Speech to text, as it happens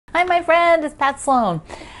Hi, my friend, it's Pat Sloan.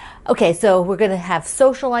 Okay, so we're going to have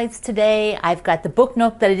Sewcialites today. I've got the Book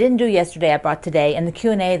Nook that I didn't do yesterday, I brought today, and the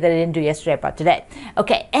Q&A that I didn't do yesterday, I brought today.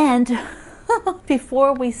 Okay, and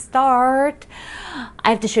before we start,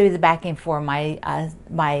 I have to show you the backing for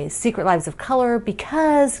my Secret Lives of Color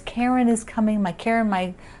because Karen is coming.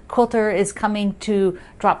 My quilter is coming to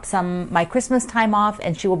drop my Christmas time off,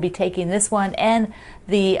 and she will be taking this one and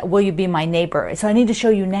the Will You Be My Neighbor. So I need to show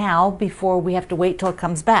you now before we have to wait till it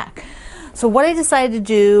comes back. So what I decided to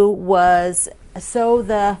do was sew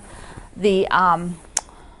the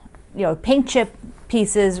paint chip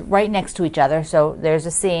pieces right next to each other. So there's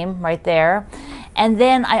a seam right there. And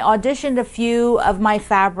then I auditioned a few of my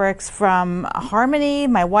fabrics from Harmony,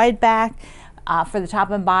 my wide back, for the top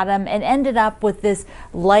and bottom, and ended up with this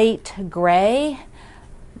light gray,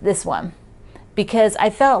 this one, because I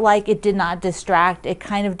felt like it did not distract. It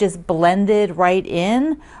kind of just blended right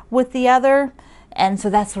in with the other, and so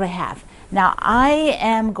that's what I have. Now I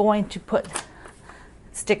am going to put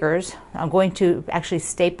stickers. I'm going to actually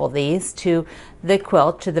staple these to the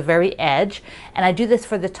quilt to the very edge, and I do this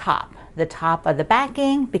for the top of the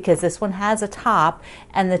backing, because this one has a top,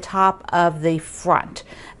 and the top of the front.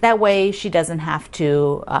 That way she doesn't have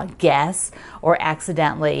to guess or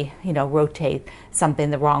accidentally, rotate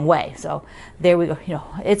something the wrong way. So there we go.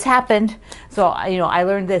 It's happened. So, I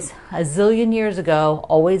learned this a zillion years ago.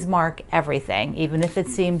 Always mark everything, even if it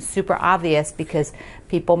seems super obvious, because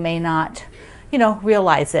people may not,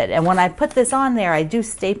 realize it. And when I put this on there, I do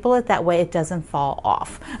staple it. That way it doesn't fall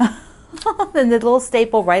off. And the little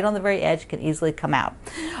staple right on the very edge can easily come out.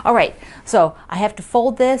 All right, so I have to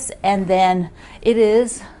fold this, and then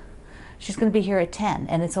she's going to be here at 10,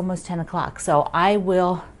 and it's almost 10 o'clock. So I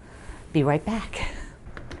will be right back.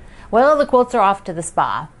 Well, the quilts are off to the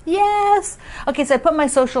spa. Yes! Okay, so I put my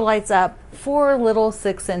Sewcialites up, 4 little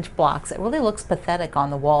 6-inch blocks. It really looks pathetic on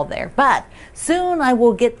the wall there. But soon I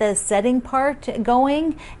will get the setting part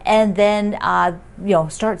going, and then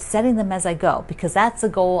start setting them as I go, because that's the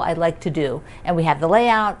goal I'd like to do. And we have the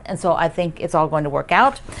layout, and so I think it's all going to work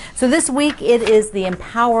out. So this week it is the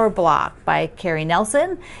Empower block by Carrie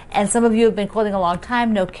Nelson. And some of you have been quilting a long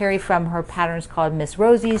time know Carrie from her patterns called Miss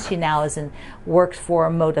Rosie's. She now works for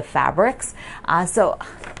Moda Fabrics.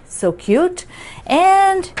 So cute.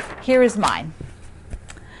 And here is mine.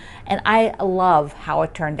 And I love how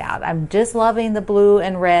it turned out. I'm just loving the blue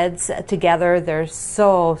and reds together. They're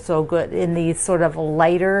so good in these sort of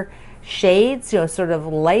lighter shades, sort of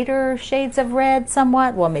lighter shades of red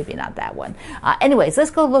somewhat. Well, maybe not that one. Anyways,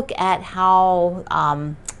 let's go look at how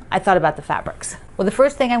I thought about the fabrics. Well, the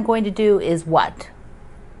first thing I'm going to do is what?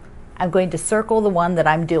 I'm going to circle the one that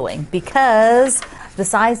I'm doing, because the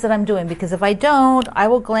size that I'm doing, because if I don't, I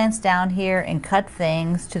will glance down here and cut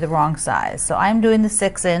things to the wrong size. So I'm doing the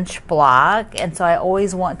 6-inch block, and so I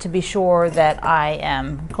always want to be sure that I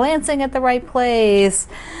am glancing at the right place.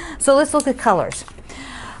 So let's look at colors.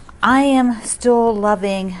 I am still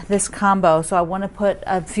loving this combo, so I want to put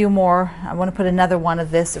a few more. I want to put another one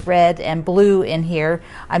of this red and blue in here.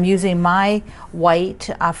 I'm using my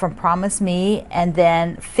white from Promise Me, and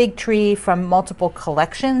then Fig Tree from multiple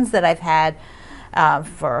collections that I've had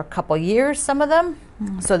for a couple years, some of them.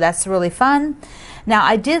 So that's really fun. Now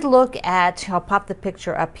I did look at, I'll pop the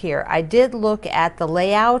picture up here. I did look at the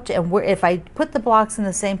layout, and if I put the blocks in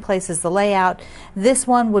the same place as the layout, this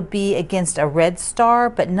one would be against a red star,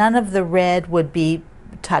 but none of the red would be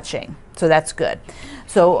touching. So that's good.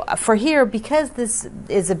 So for here, because this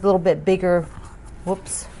is a little bit bigger,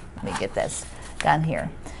 whoops, let me get this down here.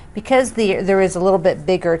 Because there is a little bit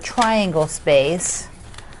bigger triangle space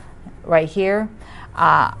right here,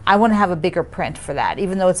 I want to have a bigger print for that.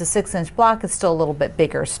 Even though it's a 6-inch block, it's still a little bit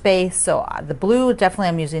bigger space. So the blue, definitely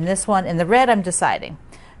I'm using this one. And the red, I'm deciding.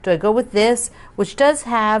 Do I go with this, which does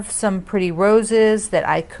have some pretty roses that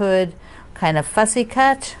I could kind of fussy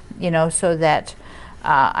cut, so that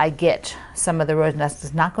I get some of the rose. Nest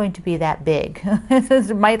is not going to be that big.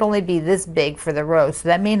 It might only be this big for the rose, so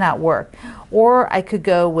that may not work. Or I could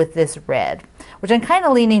go with this red, which I'm kind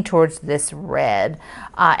of leaning towards this red.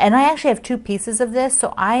 And I actually have 2 pieces of this,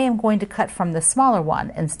 so I am going to cut from the smaller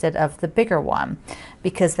one instead of the bigger one,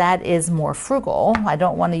 because that is more frugal. I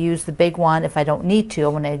don't want to use the big one if I don't need to. I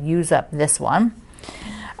want to use up this one.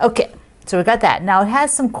 Okay, so we got that. Now it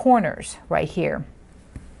has some corners right here.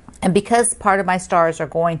 And because part of my stars are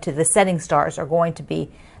going to, the setting stars are going to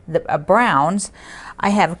be the browns, I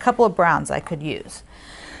have a couple of browns I could use.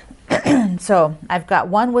 So I've got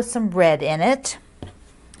one with some red in it,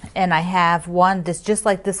 and I have one that's just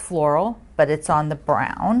like this floral, but it's on the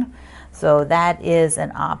brown. So that is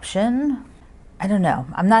an option. I don't know.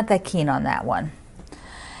 I'm not that keen on that one.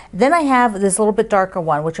 Then I have this little bit darker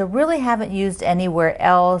one, which I really haven't used anywhere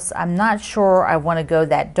else. I'm not sure I want to go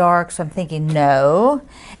that dark, so I'm thinking no.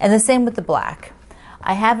 And the same with the black.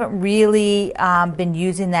 I haven't really been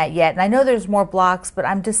using that yet. And I know there's more blocks, but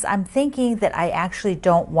I'm thinking that I actually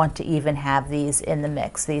don't want to even have these in the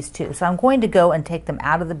mix, these two. So I'm going to go and take them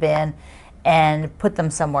out of the bin and put them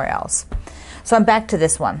somewhere else. So I'm back to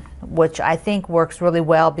this one, which I think works really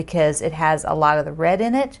well because it has a lot of the red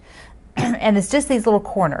in it. And it's just these little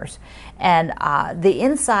corners. And the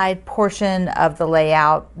inside portion of the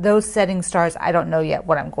layout, those setting stars, I don't know yet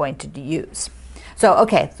what I'm going to use. So,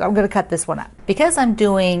 okay, so I'm going to cut this one up. Because I'm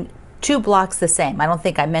doing 2 blocks the same, I don't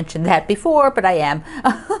think I mentioned that before, but I am.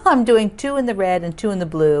 I'm doing 2 in the red and 2 in the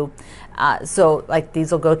blue. So, like,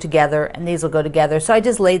 these will go together and these will go together. So I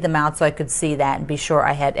just laid them out so I could see that and be sure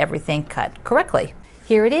I had everything cut correctly.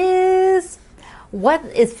 Here it is. What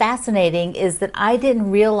is fascinating is that I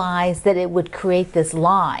didn't realize that it would create this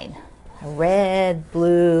line. Red,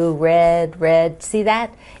 blue, red, red. See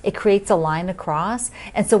that? It creates a line across.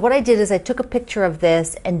 And so what I did is I took a picture of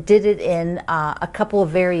this and did it in a couple of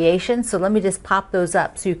variations. So let me just pop those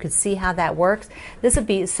up so you could see how that works. This would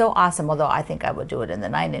be so awesome, although I think I would do it in the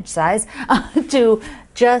 9-inch size, to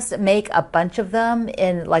just make a bunch of them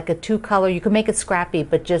in like a 2-color. You can make it scrappy,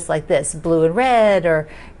 but just like this, blue and red, or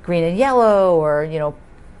green and yellow, or, you know,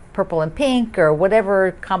 purple and pink, or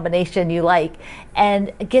whatever combination you like,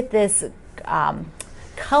 and get this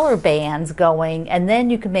color bands going, and then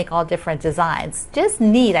you can make all different designs. Just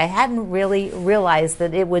neat. I hadn't really realized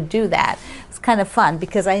that it would do that. It's kind of fun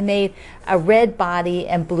because I made a red body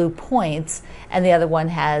and blue points, and the other one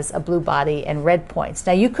has a blue body and red points.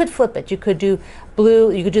 Now you could flip it. You could do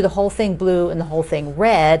blue, you could do the whole thing blue and the whole thing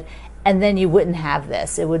red, and then you wouldn't have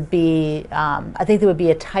this. It would be, I think there would be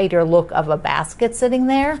a tighter look of a basket sitting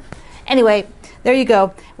there. Anyway, there you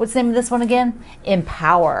go. What's the name of this one again?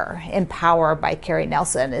 Empower. Empower by Carrie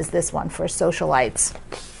Nelson is this one for Sewcialites.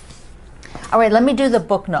 All right, let me do the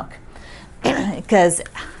Book Nook because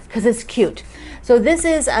it's cute. So this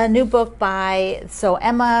is a new book by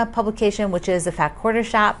Emma Publication, which is a Fat Quarter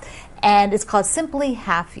Shop, and it's called Simply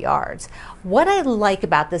Half Yards. What I like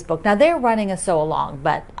about this book, now they're running a sew along,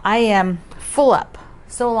 but I am full up.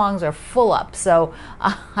 Sew alongs are full up, so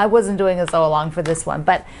I wasn't doing a sew along for this one,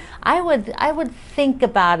 but I would think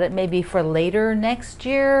about it maybe for later next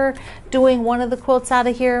year, doing one of the quilts out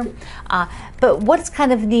of here. But what's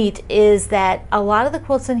kind of neat is that a lot of the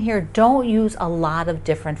quilts in here don't use a lot of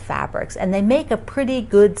different fabrics, and they make a pretty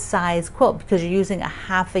good size quilt because you're using a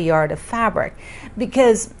 ½ yard of fabric.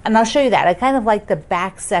 Because, and I'll show you that, I kind of like the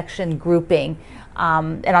back section grouping,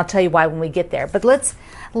 and I'll tell you why when we get there. But let's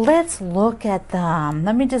look at them.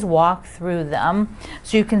 Let me just walk through them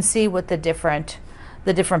so you can see what the different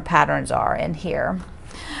patterns are in here.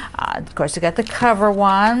 Of course, you got the cover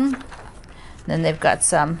one. Then they've got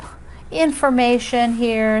some information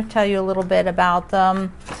here, tell you a little bit about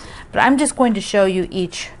them. But I'm just going to show you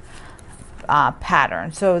each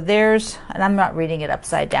pattern. So there's, and I'm not reading it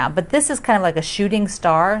upside down, but this is kind of like a shooting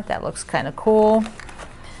star. That looks kind of cool.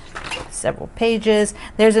 Several pages.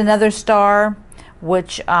 There's another star,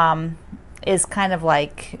 which is kind of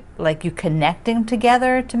like you connecting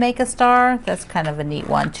together to make a star. That's kind of a neat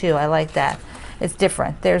one too. I like that. It's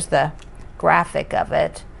different. There's the graphic of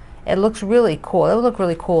it. It looks really cool. It would look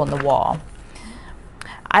really cool on the wall.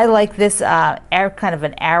 I like this kind of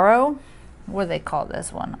an arrow. What do they call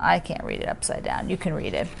this one? I can't read it upside down. You can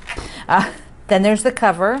read it. Then there's the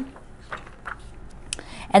cover.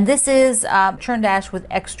 And this is churn dash with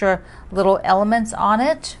extra little elements on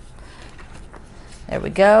it. There we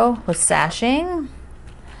go, with sashing.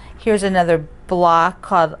 Here's another block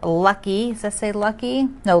called Lucky. Does that say Lucky?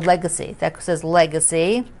 No, Legacy. That says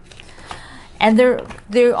Legacy. And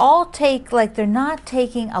they all take, like, they're not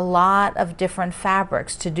taking a lot of different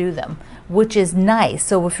fabrics to do them, which is nice.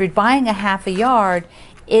 So if you're buying a ½ yard,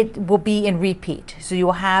 it will be in repeat. So you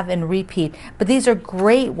will have in repeat. But these are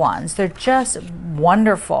great ones. They're just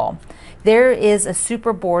wonderful. There is a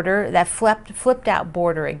super border, that flipped out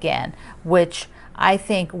border again, which I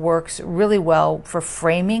think works really well for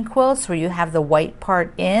framing quilts where you have the white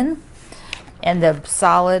part in and the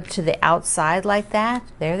solid to the outside like that.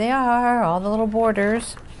 There they are, all the little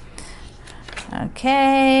borders.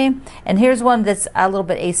 Okay, and here's one that's a little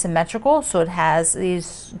bit asymmetrical. So it has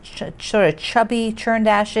these sort of chubby churn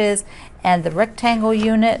dashes and the rectangle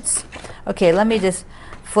units. Okay, let me just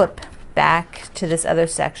flip back to this other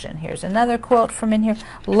section. Here's another quilt from in here.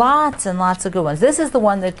 Lots and lots of good ones. This is the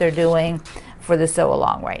one that they're doing for the sew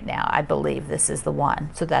along right now. I believe this is the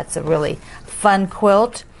one. So that's a really fun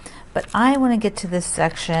quilt. But I want to get to this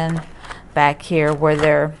section back here where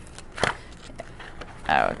they're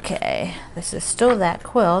Okay, this is still that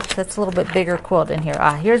quilt. That's a little bit bigger quilt in here.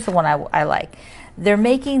 Here's the one I like. They're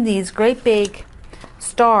making these great big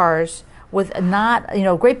stars with not,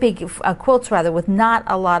 great big quilts rather, with not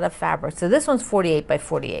a lot of fabric. So this one's 48 by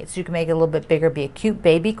 48. So you can make it a little bit bigger, be a cute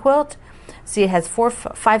baby quilt. See, it has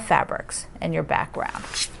 5 fabrics in your background.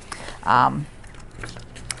 A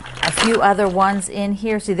few other ones in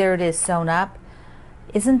here. See, there it is sewn up.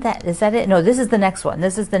 Is that it? No, this is the next one.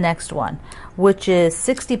 This is the next one, which is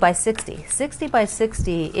 60 by 60. 60 by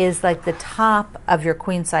 60 is like the top of your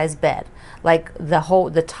queen size bed. Like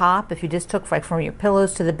the top, if you just took like from your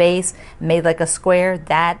pillows to the base, made like a square,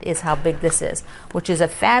 that is how big this is, which is a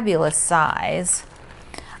fabulous size.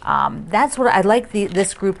 That's what I like,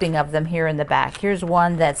 this grouping of them here in the back. Here's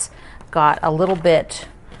one that's got a little bit,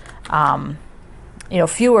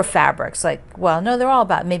 fewer fabrics. Like, well, no, they're all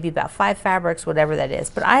maybe about 5 fabrics, whatever that is.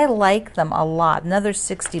 But I like them a lot. Another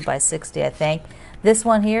 60 by 60, I think. This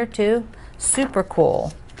one here too, super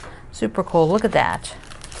cool. Super cool. Look at that.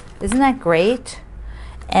 Isn't that great?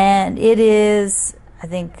 And it is, I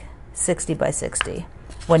think, 60 by 60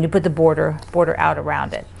 when you put the border out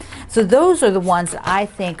around it. So those are the ones that I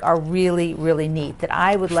think are really, really neat, that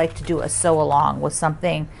I would like to do a sew along with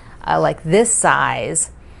something like this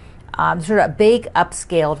size, sort of big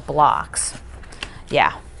upscaled blocks.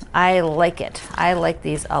 Yeah, I like it. I like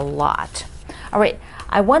these a lot. All right,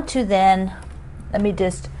 I want to then, let me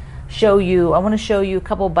just show you, I want to show you a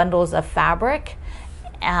couple bundles of fabric,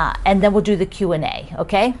 and then we'll do the Q&A,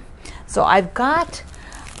 okay? So I've got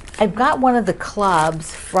one of the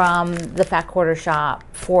clubs from the Fat Quarter Shop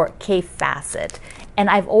for K Facet,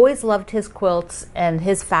 and I've always loved his quilts and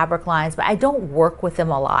his fabric lines, but I don't work with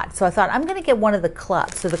him a lot. So I thought I'm going to get one of the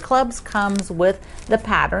clubs. So the clubs comes with the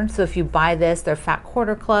pattern. So if you buy this, they're Fat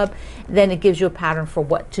Quarter Club, then it gives you a pattern for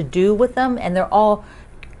what to do with them, and they're all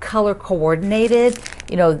color coordinated,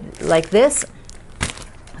 like this.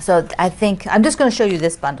 So I think I'm just going to show you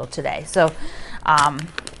this bundle today. So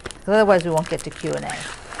otherwise we won't get to Q&A.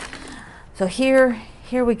 So here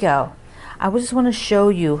we go. I just want to show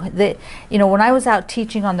you that, when I was out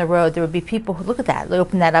teaching on the road, there would be people who, look at that, they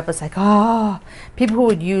open that up, it's like, oh, people who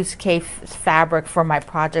would use K fabric for my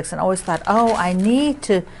projects, and always thought, oh, I need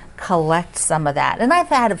to collect some of that. And I've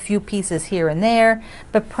had a few pieces here and there,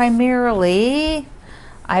 but primarily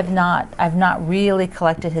I've not really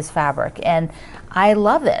collected his fabric, and I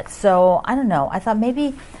love it. So I don't know, I thought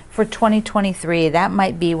maybe for 2023 that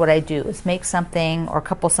might be what I do, is make something or a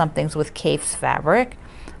couple somethings with Kafe's fabric.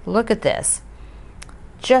 Look at this.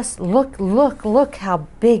 Just look how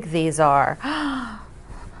big these are.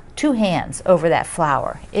 2 hands over that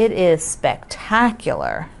flower. It is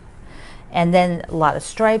spectacular. And then a lot of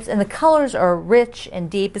stripes, and the colors are rich and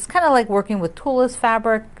deep. It's kind of like working with Tula's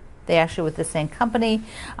fabric. They actually with the same company,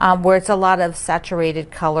 where it's a lot of saturated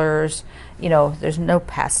colors. There's no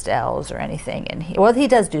pastels or anything in here. Well, he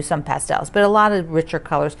does do some pastels, but a lot of richer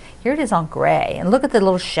colors. Here it is on gray, and look at the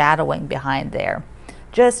little shadowing behind there.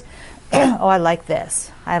 Just, oh, I like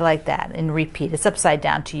this. I like that. And repeat. It's upside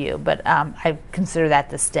down to you, but I consider that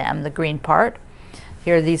the stem, the green part.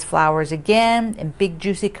 Here are these flowers again in big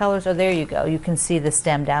juicy colors. Oh, there you go. You can see the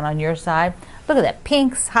stem down on your side. Look at that.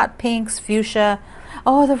 Pinks, hot pinks, fuchsia.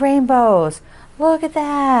 Oh, the rainbows. Look at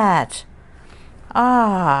that.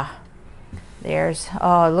 There's,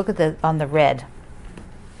 oh, look at on the red.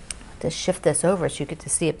 Just shift this over so you get to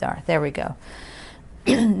see it there. There we go.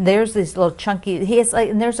 There's these little chunky,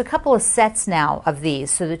 and there's a couple of sets now of these,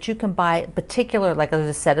 so that you can buy particular, like there's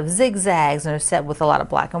a set of zigzags and a set with a lot of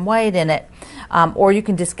black and white in it, or you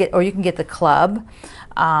can get the club.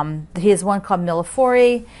 He has one called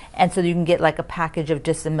Millefori, and so you can get like a package of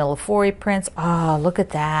just the Millefori prints. Oh, look at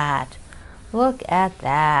that. Look at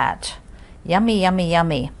that. Yummy, yummy,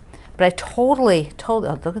 yummy. But I totally, oh,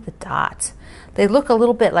 look at the dots. They look a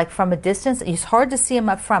little bit like from a distance. It's hard to see them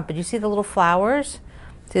up front, but you see the little flowers?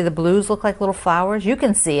 See, the blues look like little flowers. You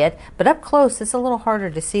can see it, but up close, it's a little harder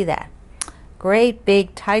to see that. Great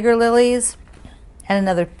big tiger lilies and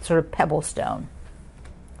another sort of pebble stone.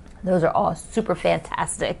 Those are all super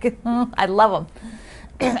fantastic. I love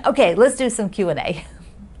them. Okay, let's do some Q&A.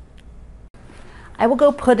 I will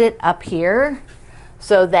go put it up here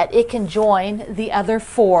so that it can join the other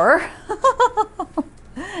 4.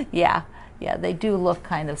 Yeah, they do look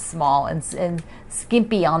kind of small and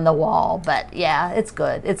skimpy on the wall, but yeah, it's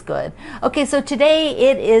good. It's good. Okay, so today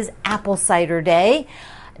it is apple cider day.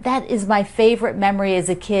 That is my favorite memory as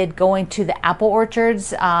a kid, going to the apple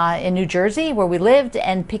orchards in New Jersey where we lived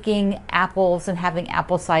and picking apples and having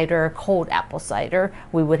apple cider, cold apple cider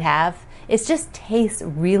we would have. It just tastes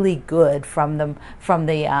really good from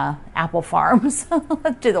the apple farms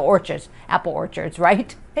to the orchards, apple orchards,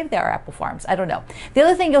 right? Maybe they are apple farms. I don't know. The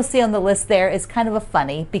other thing you'll see on the list there is kind of a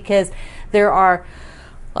funny, because there are,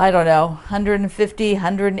 I don't know, 150,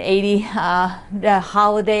 180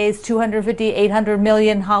 holidays, 250, 800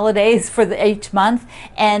 million holidays for each month.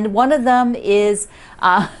 And one of them is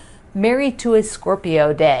Married to a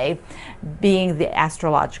Scorpio Day, being the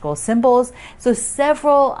astrological symbols. So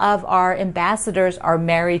several of our ambassadors are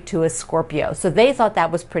married to a Scorpio. So they thought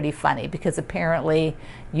that was pretty funny, because apparently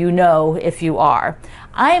you know if you are.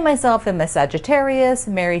 I myself am a Sagittarius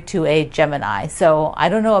married to a Gemini. So I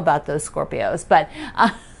don't know about those Scorpios, but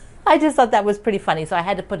I just thought that was pretty funny. So I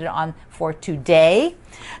had to put it on for today.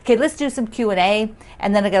 Okay, let's do some Q&A,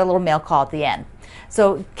 and then I got a little mail call at the end.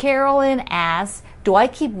 So Carolyn asks, do I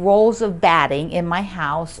keep rolls of batting in my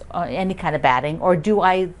house, any kind of batting, or do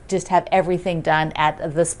I just have everything done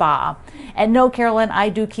at the spa? And no, Carolyn, I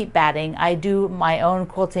do keep batting. I do my own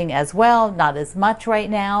quilting as well, not as much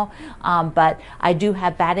right now, but I do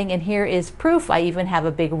have batting, and here is proof. I even have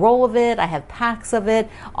a big roll of it. I have packs of it,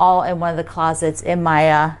 all in one of the closets in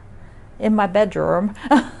my bedroom.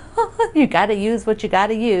 You got to use what you got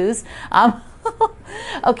to use.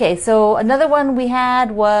 Okay, so another one we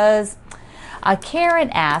had was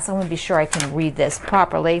Karen asked, I want to be sure I can read this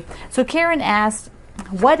properly. So Karen asked,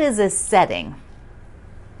 what is a setting?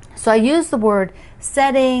 So I use the word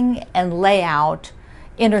setting and layout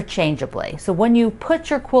interchangeably. So when you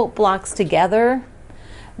put your quilt blocks together,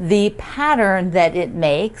 the pattern that it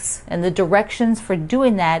makes and the directions for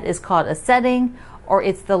doing that is called a setting, or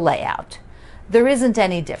it's the layout. There isn't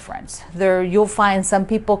any difference. You'll find some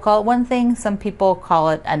people call it one thing, some people call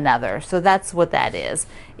it another. So that's what that is.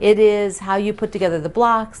 It is how you put together the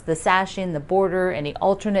blocks, the sashing, the border, any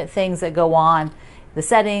alternate things that go on, the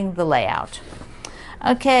setting, the layout.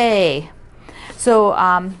 Okay, so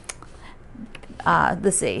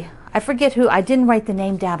let's see. I forget who, I didn't write the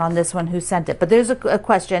name down on this one who sent it, but there's a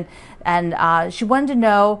question, and she wanted to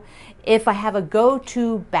know if I have a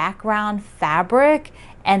go-to background fabric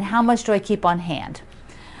and how much do I keep on hand.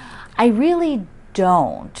 I really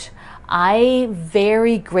don't. I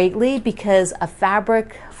vary greatly, because a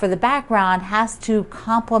fabric for the background has to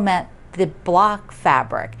complement the block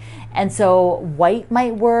fabric. And so white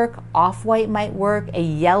might work, off-white might work, a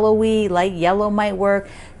yellowy, light yellow might work,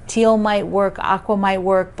 teal might work, aqua might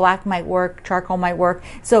work, black might work, charcoal might work.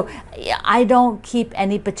 So I don't keep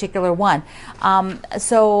any particular one.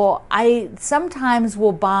 So I sometimes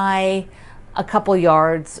will buy a couple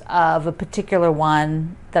yards of a particular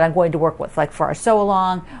one that I'm going to work with, like for our sew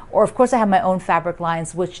along, or of course I have my own fabric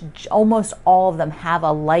lines, which almost all of them have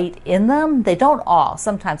a light in them. They don't all.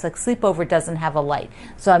 Sometimes, like Sleepover doesn't have a light,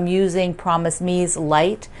 so I'm using Promise Me's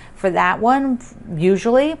light for that one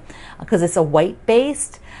usually, because it's a white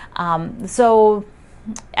based. So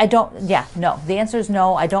I don't, no, the answer is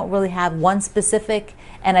no. I don't really have one specific,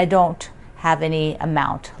 and I don't have any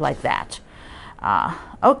amount like that.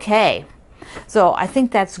 Okay. So I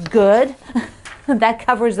think that's good. That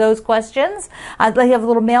covers those questions. I'd like to have a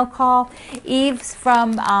little mail call. Eve's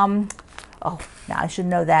from, oh, now I should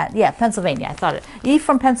know that. Yeah, Pennsylvania. I thought it. Eve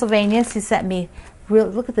from Pennsylvania. She sent me,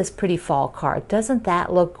 look at this pretty fall card. Doesn't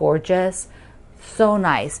that look gorgeous? So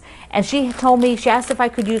nice. And she told me, she asked if I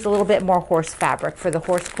could use a little bit more horse fabric for the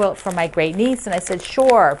horse quilt for my great niece, and I said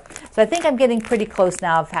sure. So I think I'm getting pretty close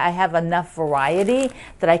now. I have enough variety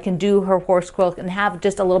that I can do her horse quilt and have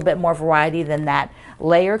just a little bit more variety than that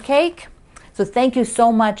layer cake. So thank you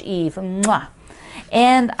so much, Eve. Mwah.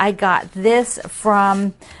 And I got this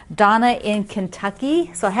from Donna in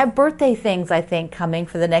Kentucky. So I have birthday things, I think, coming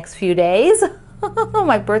for the next few days.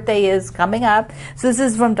 My birthday is coming up. So this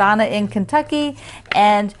is from Donna in Kentucky,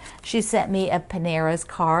 and she sent me a Panera's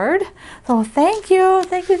card. So thank you,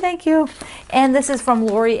 thank you, thank you. And this is from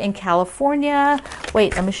Lori in California.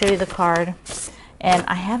 Wait, let me show you the card. And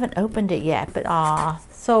I haven't opened it yet, but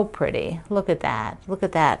so pretty. Look at that, look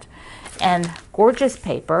at that. And gorgeous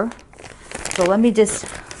paper. So let me just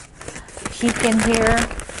peek in here.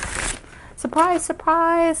 Surprise,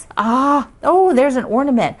 surprise. Oh, there's an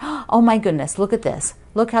ornament. Oh my goodness, look at this.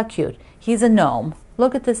 Look how cute. He's a gnome.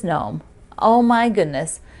 Look at this gnome. Oh my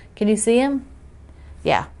goodness. Can you see him?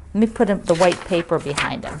 Yeah, let me put the white paper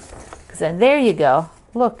behind him. There you go.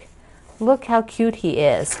 Look how cute he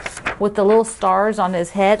is with the little stars on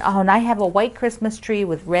his head. Oh, and I have a white Christmas tree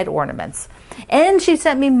with red ornaments. And she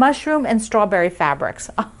sent me mushroom and strawberry fabrics.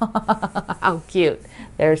 How cute.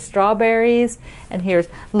 There's strawberries, and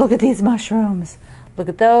look at these mushrooms. Look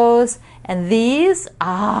at those, and these,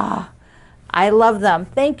 I love them.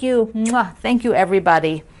 Thank you. Mwah. Thank you,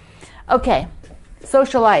 everybody. Okay,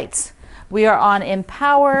 Sewcialites. We are on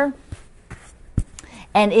Empower.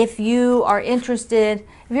 And if you're interested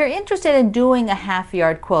in doing a half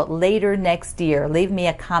yard quilt later next year, leave me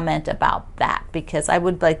a comment about that, because I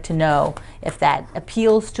would like to know if that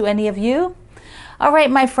appeals to any of you. All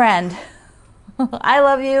right, my friend. I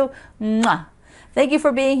love you. Mwah. Thank you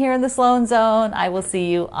for being here in the Sloan Zone. I will see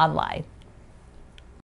you online.